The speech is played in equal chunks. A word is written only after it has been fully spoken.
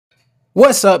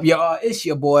What's up, y'all? It's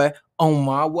your boy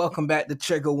Omar. Welcome back to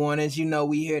Trigger Warnings. You know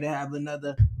we here to have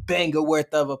another banger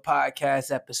worth of a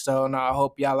podcast episode. Now I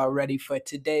hope y'all are ready for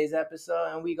today's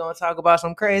episode, and we gonna talk about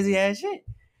some crazy ass shit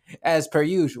as per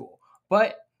usual.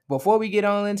 But before we get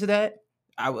on into that,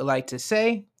 I would like to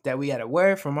say that we had a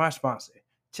word from our sponsor.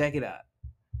 Check it out.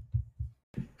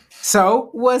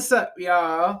 So, what's up,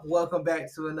 y'all? Welcome back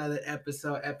to another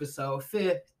episode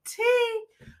 15.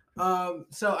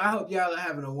 So I hope y'all are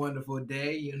having a wonderful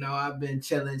day. You know, I've been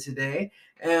chilling today,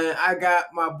 and I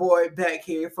got my boy back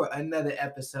here for another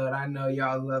episode. I know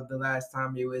y'all loved the last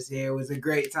time he was here. It was a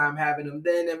great time having him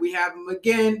then, and we have him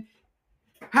again.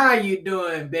 How you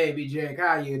doing, baby Jake?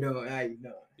 How you doing?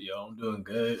 Yo, I'm doing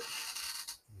good.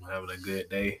 I'm having a good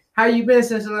day. How you been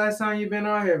since the last time you been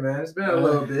on here, man? It's been a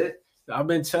little bit. I've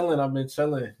been chilling.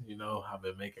 You know, I've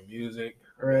been making music.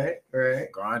 Right.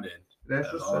 Grinding.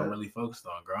 That's all I'm really focused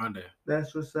on, grinding.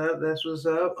 That's what's up.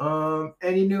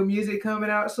 Any new music coming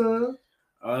out soon?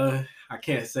 I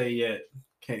can't say yet.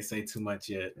 Can't say too much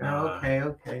yet. Okay.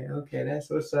 That's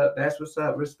what's up.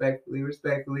 Respectfully.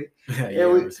 Respectfully.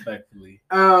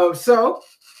 So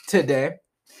today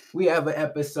we have an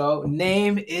episode.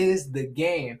 Name is the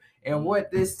game. And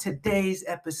what today's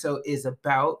episode is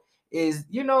about is,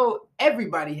 you know,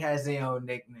 everybody has their own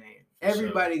nickname.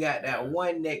 Everybody got that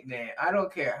one nickname. I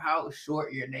don't care how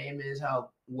short your name is,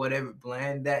 how whatever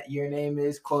bland that your name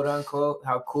is, quote unquote,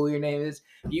 how cool your name is.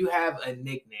 You have a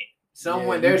nickname.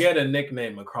 You get a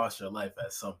nickname across your life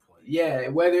at some point. Yeah,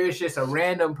 whether it's just a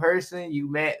random person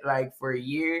you met like for a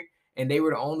year and they were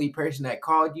the only person that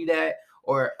called you that,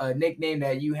 or a nickname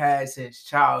that you had since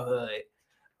childhood.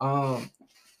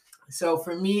 So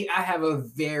for me, I have a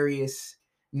various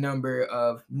number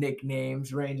of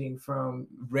nicknames ranging from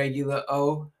regular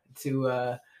O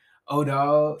to O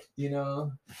Dog, you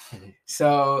know.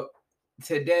 So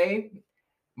today,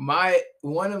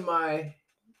 one of my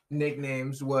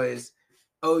nicknames was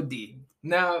OD.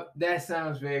 Now that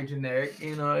sounds very generic,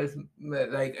 you know, it's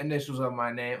like initials of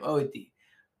my name, OD.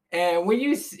 And when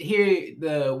you hear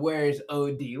the words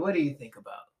OD, what do you think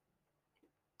about?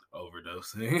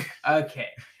 Overdosing. Okay.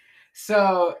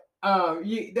 So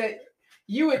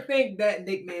you would think that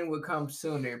nickname would come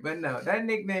sooner, but no, that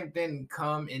nickname didn't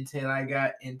come until I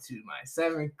got into my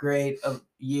 7th grade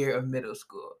year of middle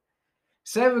school.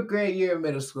 7th grade year of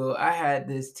middle school, I had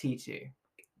this teacher.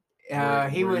 Were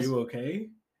you okay?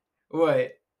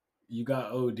 What? You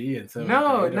got OD in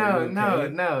 7th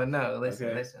grade? No.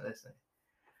 Listen.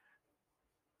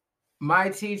 My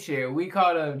teacher, we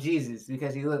called him Jesus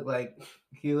because he looked like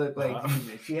Jesus.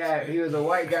 He was a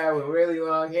white guy with really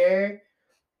long hair.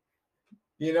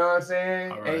 You know what I'm saying?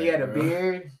 Right, and he had a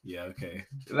beard. Yeah, okay.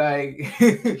 Like,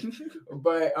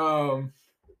 but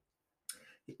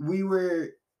we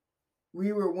were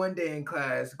one day in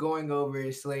class going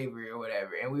over slavery or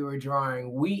whatever, and we were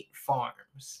drawing wheat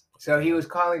farms. So he was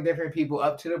calling different people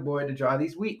up to the board to draw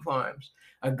these wheat farms.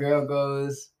 A girl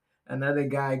goes, another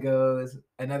guy goes,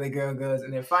 another girl goes,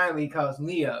 and then finally he calls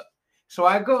me up. So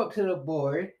I go up to the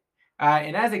board,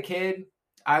 and as a kid,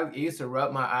 I used to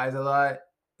rub my eyes a lot.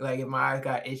 Like if my eyes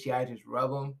got itchy, I just rub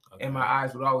them, and my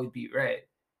eyes would always be red,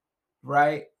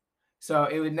 right? So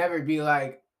it would never be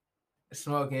like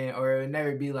smoking, or it would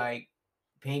never be like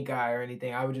pink eye or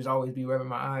anything. I would just always be rubbing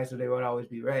my eyes, so they would always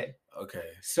be red. Okay.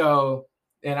 So,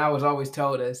 and I was always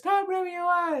told to stop rubbing your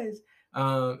eyes.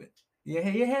 Your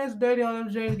hands dirty on them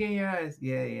germs, getting your eyes.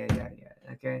 Yeah.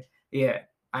 Okay. Yeah,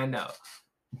 I know.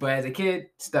 But as a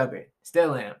kid, stubborn.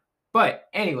 Still am. But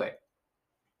anyway,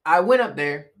 I went up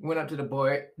to the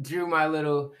board, drew my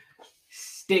little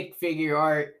stick figure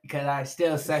art because I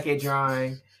still suck at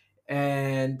drawing,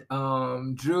 and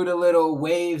drew the little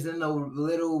waves in the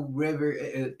little river,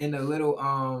 in the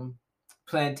little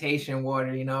plantation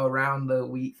water, you know, around the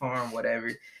wheat farm,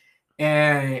 whatever.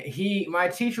 And my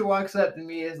teacher walks up to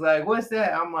me, is like, "What's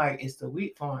that?" I'm like, "It's the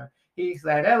wheat farm." He's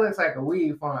like, "That looks like a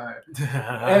weed farm."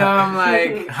 And I'm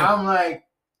like,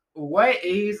 "What?"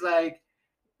 He's like,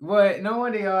 "What? No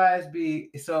wonder your eyes be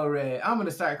so red. I'm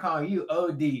gonna start calling you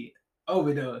OD,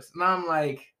 overdose." And I'm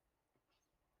like,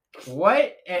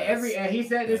 "What?" And he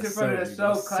said this in front of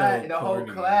the whole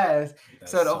class.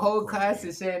 So the whole class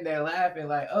is sitting there laughing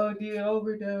like, "OD,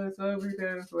 overdose,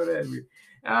 whatever."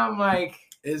 And I'm like,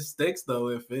 it sticks though.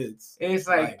 It fits. It's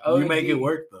like you make it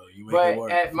work though.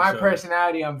 At my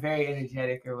personality, I'm very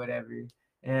energetic or whatever,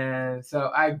 and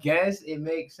so I guess it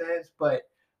makes sense. But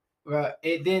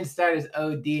it didn't start as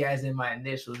OD as in my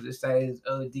initials. It started as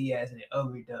OD as in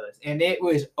overdose, and it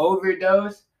was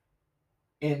overdose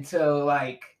until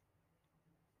like.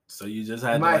 So you just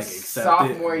had my to accept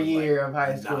sophomore year of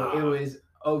high school. It was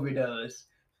overdose.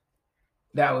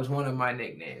 That was one of my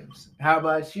nicknames. How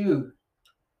about you?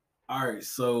 All right,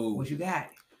 so What you got?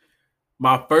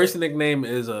 my first nickname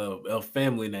is a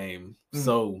family name. Mm.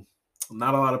 So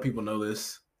not a lot of people know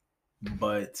this,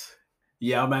 but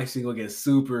yeah, I'm actually gonna get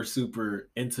super,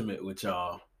 super intimate with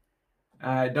y'all.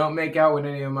 Don't make out with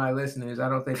any of my listeners. I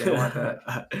don't think they want that.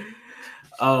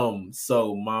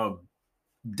 So my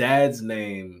dad's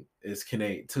name is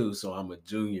Kinate too, so I'm a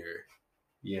junior.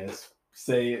 Yes.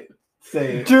 Say it.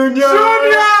 Say it. Junior!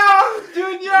 Yeah.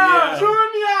 Junior!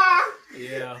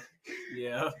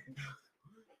 Yeah.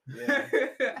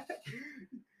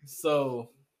 So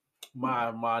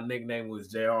my nickname was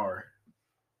JR.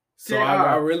 So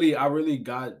I really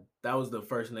got, that was the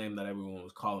first name that everyone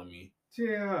was calling me.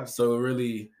 JR. So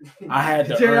really, I had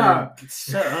to JR. earn.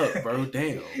 Shut up, bro.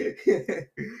 Damn.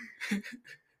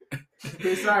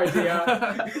 Sorry, JR.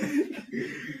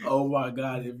 Oh my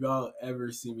God! If y'all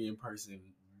ever see me in person,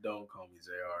 don't call me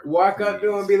JR. Walk please. up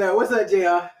to him and be like, "What's up,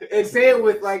 JR?" And say it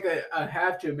with like a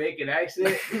half Jamaican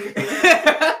accent.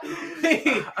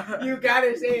 You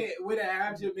gotta say it with a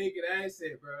half Jamaican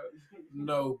accent, bro.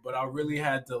 No, but I really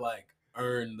had to like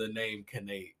earn the name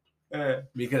Kinate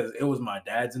because it was my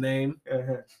dad's name.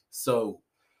 So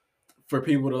for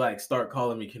people to like start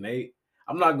calling me Kinate,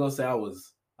 I'm not gonna say I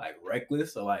was like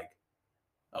reckless or like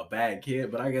a bad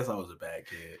kid, but I guess I was a bad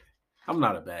kid. I'm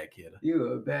not a bad kid.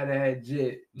 You a bad ass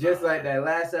jit. Just like that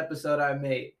last episode I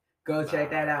made. Go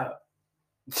check that out.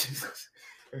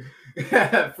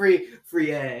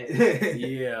 free ad.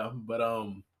 Yeah, but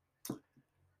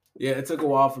yeah, it took a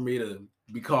while for me to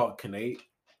be called Kinate.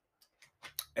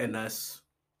 And that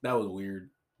was weird.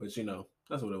 But you know,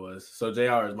 that's what it was. So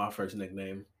JR is my first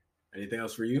nickname. Anything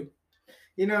else for you?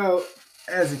 You know,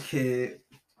 as a kid,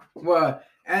 well,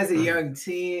 as a young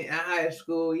teen in high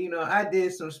school, you know, I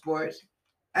did some sports.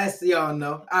 As y'all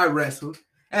know, I wrestled.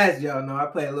 As y'all know, I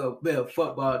played a little bit of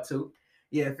football too.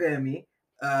 Yeah, feel me?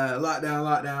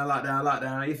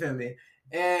 Lockdown. You feel me?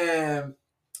 And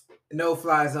no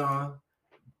fly zone.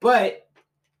 But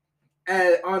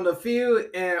on the field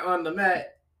and on the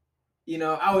mat, you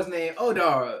know, I was named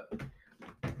O-Dog.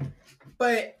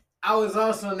 But I was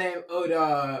also named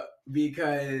O-Dog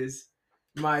because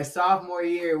my sophomore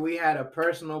year, we had a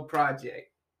personal project.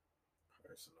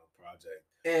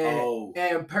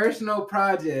 And personal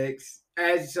projects,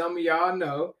 as some of y'all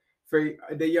know, for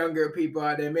the younger people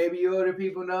out there, maybe you older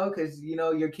people know because, you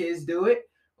know, your kids do it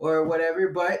or whatever.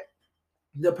 But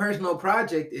the personal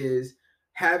project is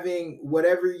having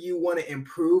whatever you want to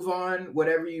improve on,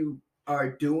 whatever you are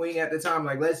doing at the time.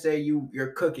 Like, let's say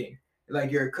you're cooking, like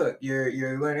you're a cook,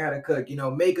 you're learning how to cook, you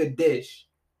know, make a dish.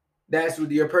 That's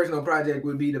what your personal project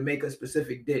would be, to make a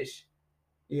specific dish,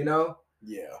 you know?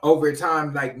 Yeah. Over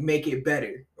time, like make it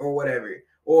better or whatever.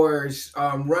 Or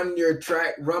run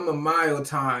a mile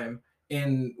time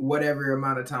in whatever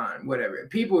amount of time, whatever.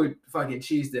 People would fucking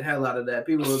cheese the hell out of that.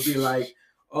 People would be like,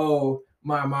 oh,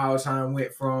 my mile time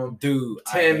went from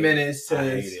 10 minutes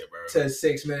to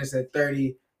 6 minutes and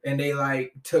 30. And they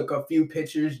like took a few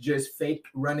pictures just fake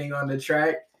running on the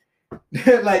track.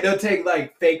 Like they'll take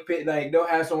like fake like they'll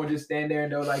have someone just stand there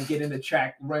and they'll like get in the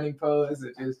track running pose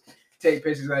and just take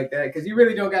pictures like that, because you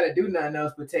really don't got to do nothing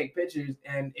else but take pictures.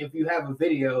 And if you have a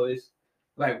video, it's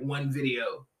like one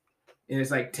video and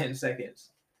it's like 10 seconds.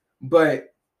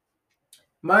 But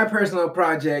my personal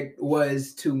project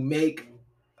was to make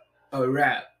a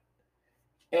rap,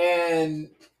 and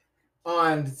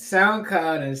on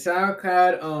SoundCloud and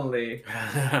SoundCloud only.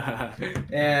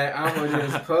 And I'm gonna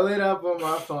just pull it up on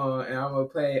my phone and I'm gonna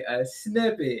play a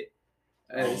snippet.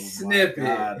 My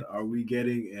God. Are we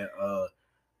getting a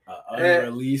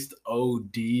unreleased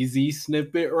ODZ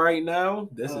snippet right now?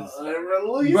 This is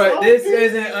unreleased, but this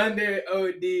isn't under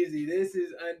ODZ. This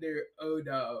is under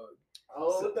O-Dog.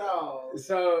 O-Dog.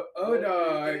 So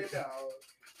O-Dog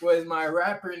was my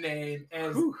rapper name,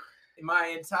 and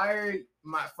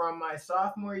from my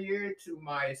sophomore year to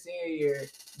my senior year,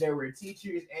 there were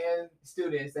teachers and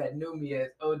students that knew me as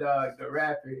O-Dog the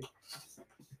rapper.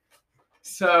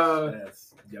 So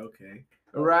that's okay,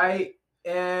 right?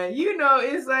 And you know,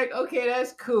 it's like, okay,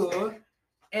 that's cool.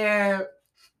 And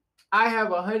I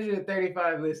have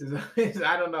 135 listens on this.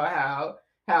 I don't know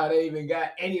how they even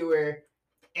got anywhere,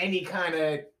 any kind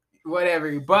of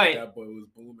whatever. But that boy was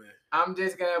booming. I'm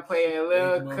just gonna play a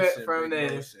little cut from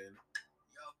this. Yo,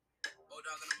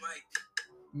 O-Dog on the mic.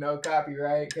 No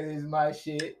copyright, because it's my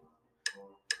shit.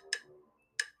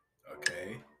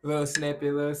 Okay. Little snippet. Teach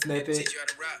you how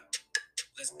to rap.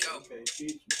 Let's go. Okay,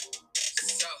 teach me.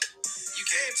 So, you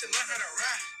came to learn how to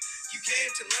rap. You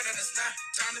came to learn and it's not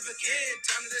time to begin.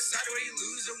 Time to decide where you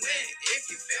lose or win. If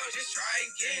you fail, just try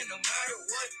again. No matter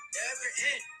what, never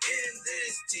end. In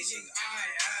this teaching, I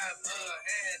have a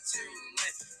hand to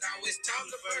lend. Now it's time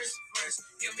to verse.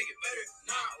 You'll make it better,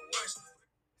 not worse.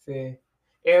 See,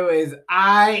 it was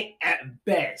I at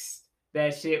best.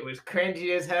 That shit was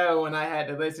cringy as hell when I had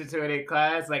to listen to it in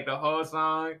class, like the whole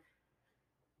song.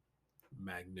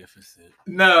 Magnificent.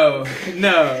 No,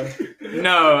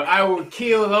 I will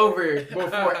keel over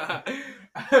before.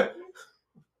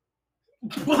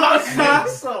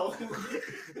 Picasso.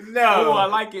 No, Oh, I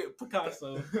like it,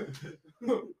 Picasso.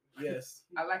 Yes,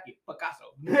 I like it,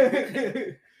 Picasso.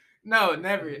 No,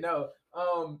 never. No.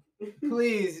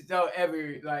 Please don't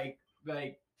ever like.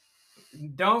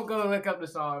 Don't go look up the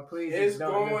song, please. It's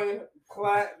don't going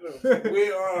platinum. We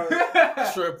are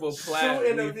triple platinum.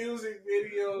 shooting a music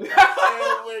video and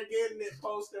we're getting it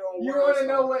posted on. You want to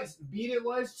know what beat it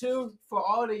was too? For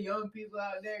all the young people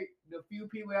out there, the few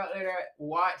people out there that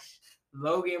watched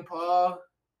Logan Paul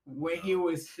when he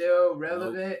was still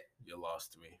relevant. Nope. You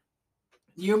lost me.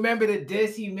 You remember the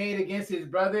diss he made against his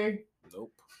brother?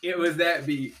 Nope. It was that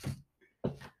beat.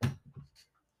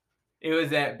 It was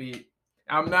that beat.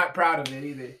 I'm not proud of it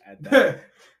either.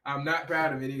 I'm not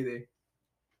proud of it either.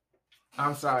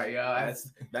 I'm sorry, y'all.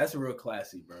 That's real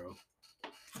classy, bro.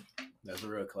 That's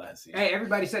real classy. Hey,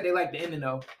 everybody said they liked the ending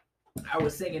though. I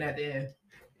was singing at the end.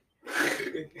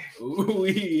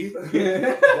 Ooh-wee.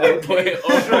 That boy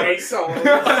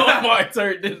Omar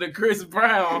turned into Chris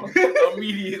Brown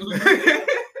immediately.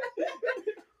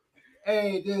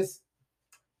 Hey, just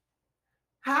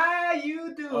how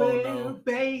you doing,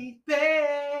 baby?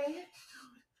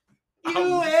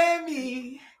 You and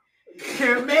me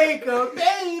can make a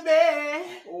baby.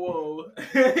 Whoa.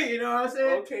 You know what I'm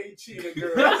saying? Okay, cheetah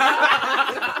girl.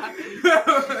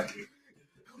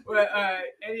 Well,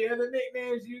 any other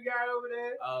nicknames you got over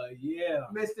there? Yeah.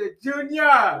 Mr.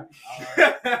 Junior.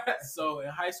 So in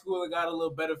high school, it got a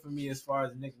little better for me as far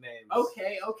as nicknames.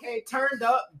 Okay. Turned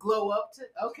up, glow up to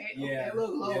Yeah, a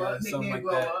little glow up, nickname like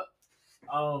glow that.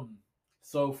 up.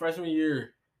 So freshman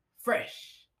year,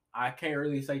 Fresh. I can't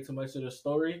really say too much of the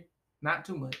story, Not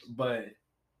too much. but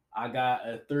I got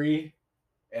a 3,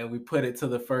 and we put it to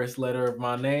the first letter of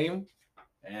my name,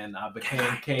 and I became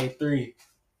K3.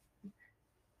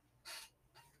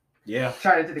 Yeah.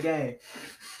 Tried it to the game.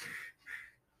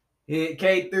 Yeah,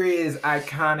 K3 is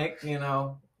iconic, you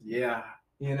know. Yeah.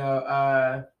 You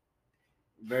know,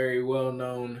 Very well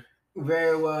known.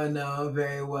 very well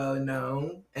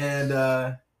known.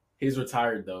 And He's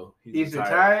retired though. He's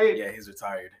retired? Yeah, he's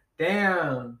retired.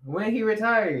 damn, when he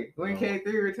retired? When K3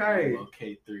 retired? Well,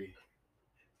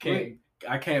 K3.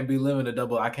 I can't be living a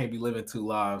double. I can't be living 2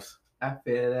 lives. I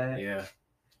feel that. Yeah.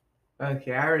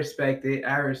 Okay, I respect it.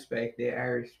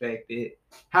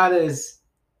 How does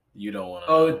You don't want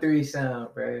to. 03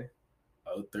 sound, bro?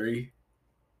 03.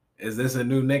 Is this a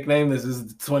new nickname? Is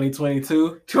this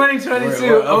 2022? 2022.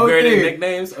 We're upgrading 03.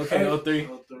 nicknames. Okay, 03.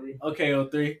 03. Okay,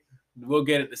 03. We'll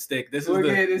get it to stick. This is We'll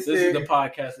get it to this stick. is the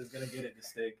podcast that's gonna get it to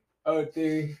stick.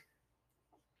 03.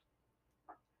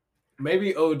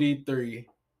 Maybe OD3.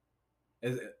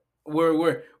 Is it? We'll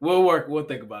work. We'll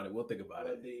think about it.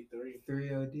 D3.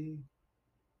 3 OD.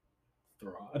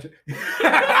 Throd.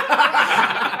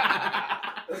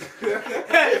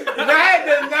 That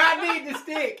does not need to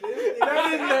stick.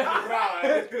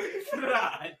 Right.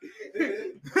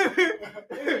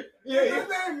 Yeah. His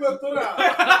name is Throd.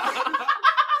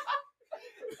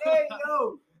 Hey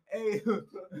yo. Hey.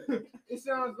 It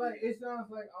sounds like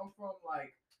I'm from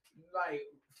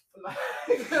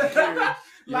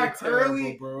like terrible,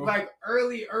 early bro. like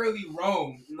early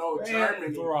Rome. No, Man.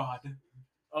 Germany. Throd.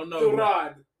 Oh no.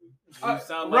 Throd. You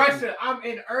sound like Russia. I'm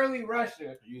in early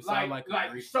Russia. You sound like a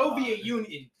like Greek Soviet god.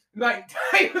 Union. Like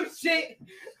type of shit.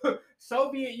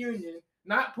 Soviet Union,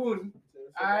 not Putin.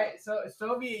 All right, so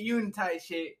Soviet Union type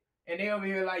shit, and they over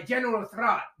here like General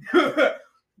Throd. All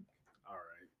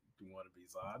right. You want to be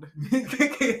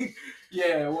Zod?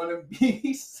 Yeah, want to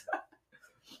be.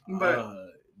 But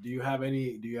do you have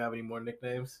any more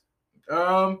nicknames?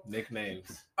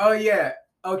 Nicknames. Oh yeah.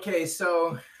 Okay,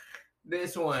 so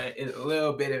this one is a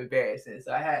little bit embarrassing,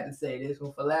 so I had to say this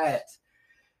one for last.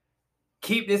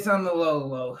 Keep this on the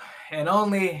low, and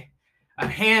only a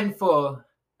handful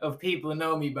of people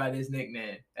know me by this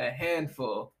nickname. A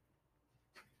handful.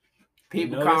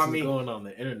 People you know call this me. is going on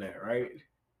the internet, right?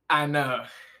 I know.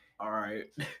 All right.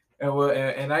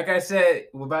 And like I said,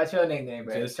 what about your nickname,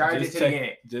 bro? Charge it to the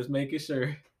game. Just making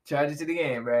sure. Charge it to the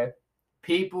game, bro.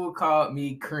 People called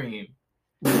me Cream.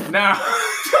 Now,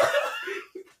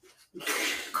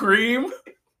 Cream.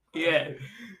 yeah.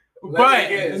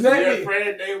 But your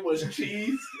friend name was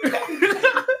Cheese.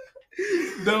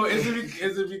 No, is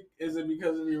it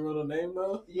because of your middle name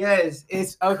though? Yes,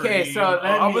 it's okay. Cream. So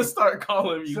I'm gonna start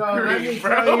calling you. So Cream, let me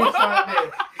bro. tell you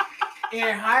something.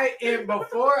 And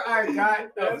before I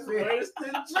got That's worse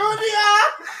than Junior.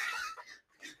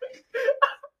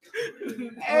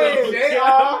 Hey,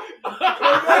 JR.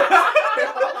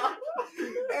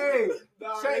 Hey,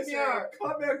 No, check I me said, out.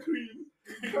 Come here, Cream.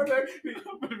 Come here, Cream.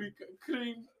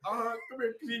 Cream. Come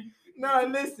here, Cream.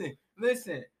 No,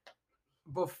 listen.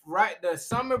 Right, the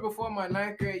summer before my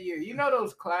 9th grade year, you know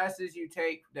those classes you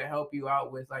take that help you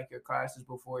out with like your classes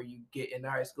before you get into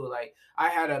high school. Like I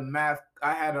had a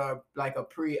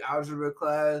pre-algebra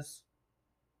class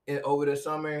over the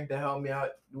summer that helped me out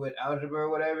with algebra or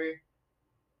whatever.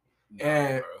 Nah,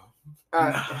 And bro.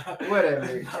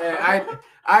 whatever. And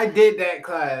I did that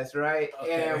class, right?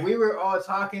 Okay. And we were all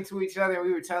talking to each other. And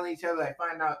we were telling each other, like,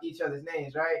 find out each other's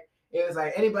names, right? It was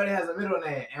like anybody has a middle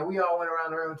name, and we all went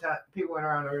around the room. People went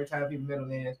around the room telling people middle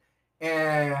names.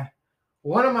 And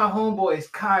one of my homeboys,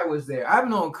 Kai, was there. I've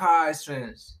known Kai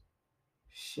since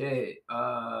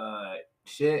a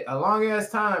long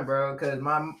ass time, bro. Cause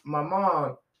my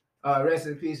mom, rest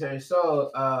in peace, her soul.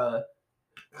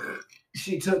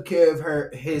 She took care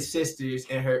of his sisters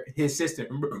and his sister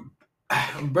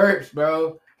burps,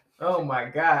 bro. Oh my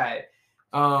god.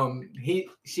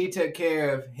 She took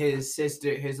care of his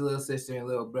little sister and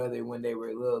little brother when they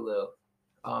were little.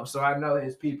 So I know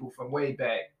his people from way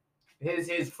back.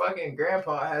 His fucking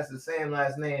grandpa has the same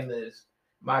last name as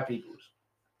my people's.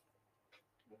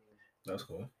 That's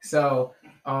cool. So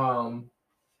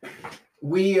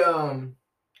we're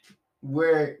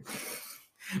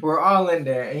all in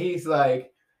there, and he's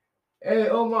like, "Hey,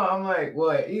 Omar," I'm like,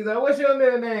 "What?" He's like, "What's your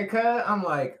middle name, cuz?" I'm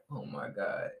like, "Oh my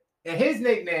god." And his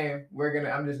nickname,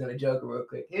 I'm just gonna joke real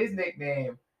quick. His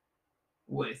nickname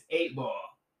was 8 Ball.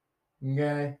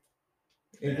 Okay.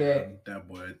 Okay. That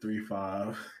boy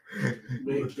 3'5".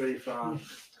 Big 3'5".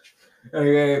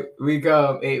 Okay, we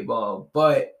call him 8 Ball.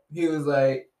 But he was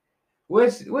like,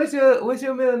 What's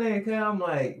your middle name, cuz? I'm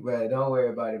like, bro, don't worry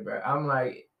about it, bro. I'm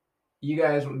like, you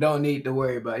guys don't need to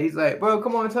worry about it. He's like, bro,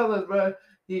 come on, tell us, bro.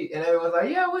 And everyone's like,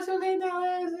 yeah, what's your name now?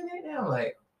 I'm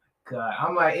like, God.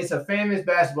 I'm like, it's a famous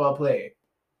basketball player.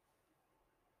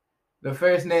 The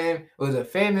first name was a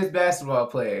famous basketball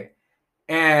player.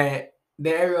 And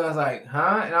then everyone's like,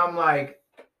 huh? And I'm like,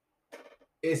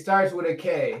 it starts with a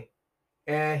K.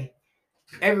 And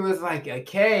everyone's like, a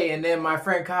K. And then my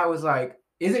friend Kai was like,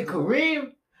 is it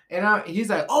Kareem? And he's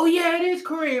like, oh yeah, it is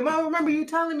Kareem. I remember you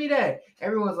telling me that.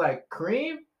 Everyone's like,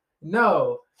 Kareem?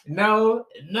 No. I'm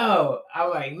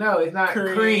like, no, it's not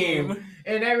Kareem.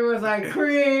 And everyone's like,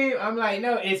 Kareem. I'm like,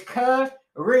 no, it's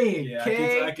Kareem. Yeah,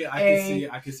 I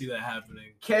can see that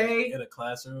happening. K in a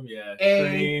classroom. Yeah.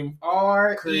 Cream.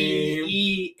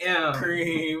 R-E-E-M.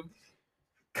 Cream.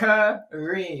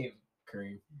 Kareem.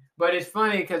 Cream. But it's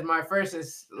funny because my first and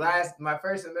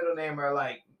middle name are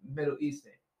like Middle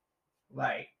Eastern,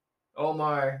 like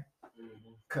Omar,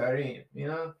 Kareem, you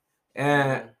know.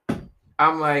 And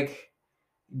I'm like,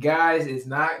 guys, it's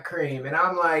not Cream, and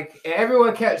I'm like, and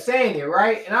everyone kept saying it,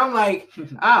 right? And I'm like,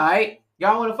 all right,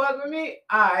 y'all want to fuck with me?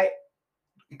 All right,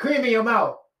 cream in your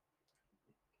mouth.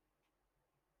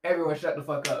 Everyone shut the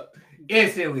fuck up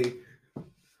instantly.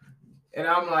 And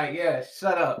I'm like, yeah,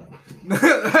 shut up. Is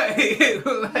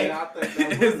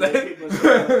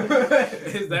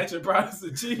that your proudest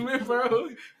achievement, bro?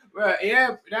 Bro,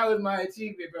 yeah, that was my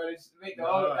achievement, bro.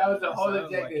 That was the whole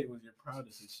objective. Like it was your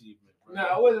proudest achievement, bro.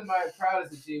 No, it wasn't my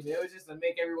proudest achievement. It was just to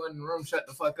make everyone in the room shut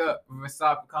the fuck up and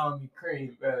stop calling me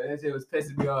Cream, bro. That shit was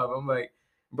pissing me off. I'm like,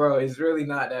 bro, it's really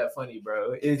not that funny,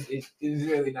 bro. It's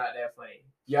really not that funny.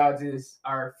 Y'all just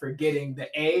are forgetting the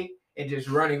A and just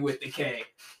running with the K.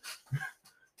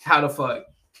 How the fuck?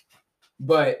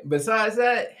 But besides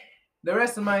that, the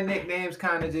rest of my nicknames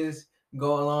kind of just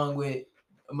go along with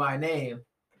my name.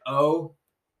 DZ,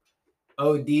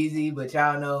 but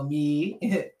y'all know me.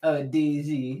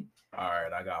 DZ. All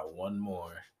right, I got one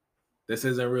more. This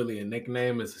isn't really a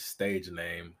nickname, it's a stage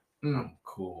name. I'm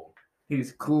cool.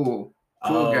 He's cool.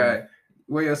 Cool guy.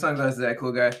 Where your sunglasses at,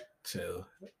 cool guy? Chill.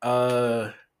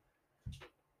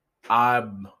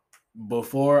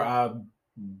 Before I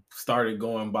started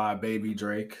going by Baby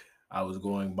Drake, I was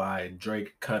going by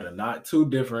Drake Cutter. Not too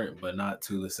different, but not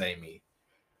too the samey.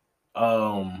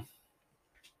 I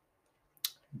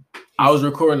was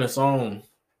recording a song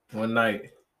one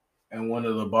night, and one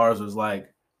of the bars was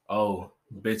like, "Oh,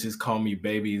 bitches call me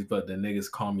babies, but the niggas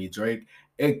call me Drake."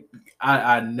 I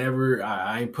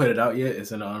ain't put it out yet.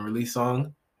 It's an unreleased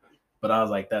song, but I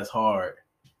was like, "That's hard."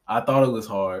 I thought it was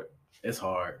hard. It's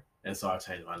hard. And so I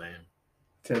changed my name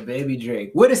to Baby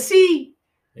Drake with a C.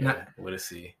 Yeah, with a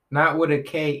C. Not with a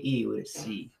K-E, with a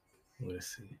C. With a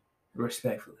C.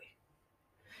 Respectfully.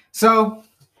 So,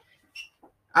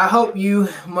 I hope you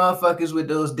motherfuckers with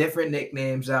those different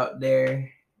nicknames out there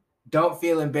don't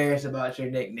feel embarrassed about your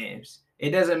nicknames. It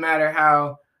doesn't matter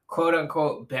how quote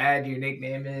unquote bad your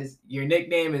nickname is. Your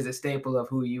nickname is a staple of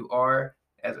who you are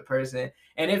as a person.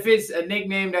 And if it's a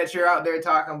nickname that you're out there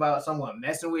talking about someone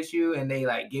messing with you and they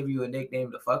like give you a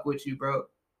nickname to fuck with you, bro,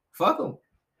 fuck them.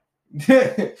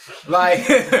 Like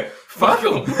fuck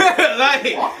them.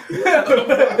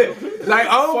 like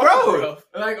on bro.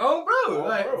 Like on bro.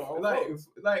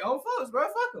 Like on folks, bro.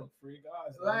 Fuck them. Free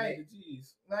guys. Like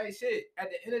shit. At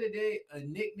the end of the day, a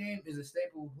nickname is a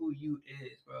staple of who you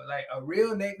is, bro. Like a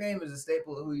real nickname is a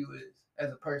staple of who you is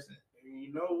as a person.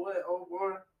 You know what, oh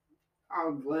boy?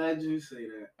 I'm glad you say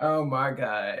that. Oh my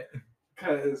God.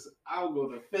 Cause I'm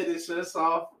gonna finish us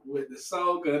off with the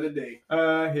song of the day.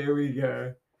 Here we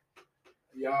go.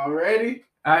 Y'all ready?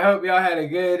 I hope y'all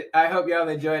enjoyed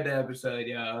the episode,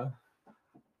 y'all.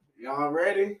 Y'all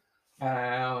ready?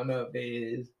 I don't know if they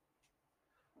is.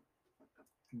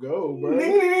 Go, bro.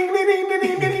 Hey,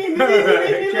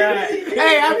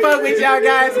 I fuck with y'all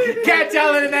guys. Catch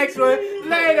y'all in the next one.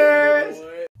 Later.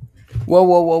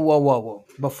 Whoa.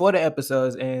 Before the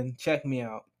episodes end, check me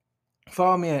out.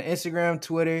 Follow me on Instagram,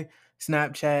 Twitter,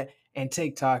 Snapchat, and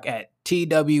TikTok at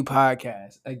TW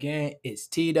Podcast. Again, it's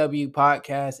TW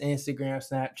Podcast, Instagram,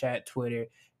 Snapchat, Twitter,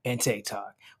 and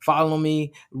TikTok. Follow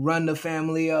me, run the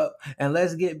family up, and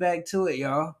let's get back to it,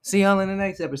 y'all. See y'all in the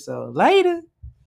next episode. Later.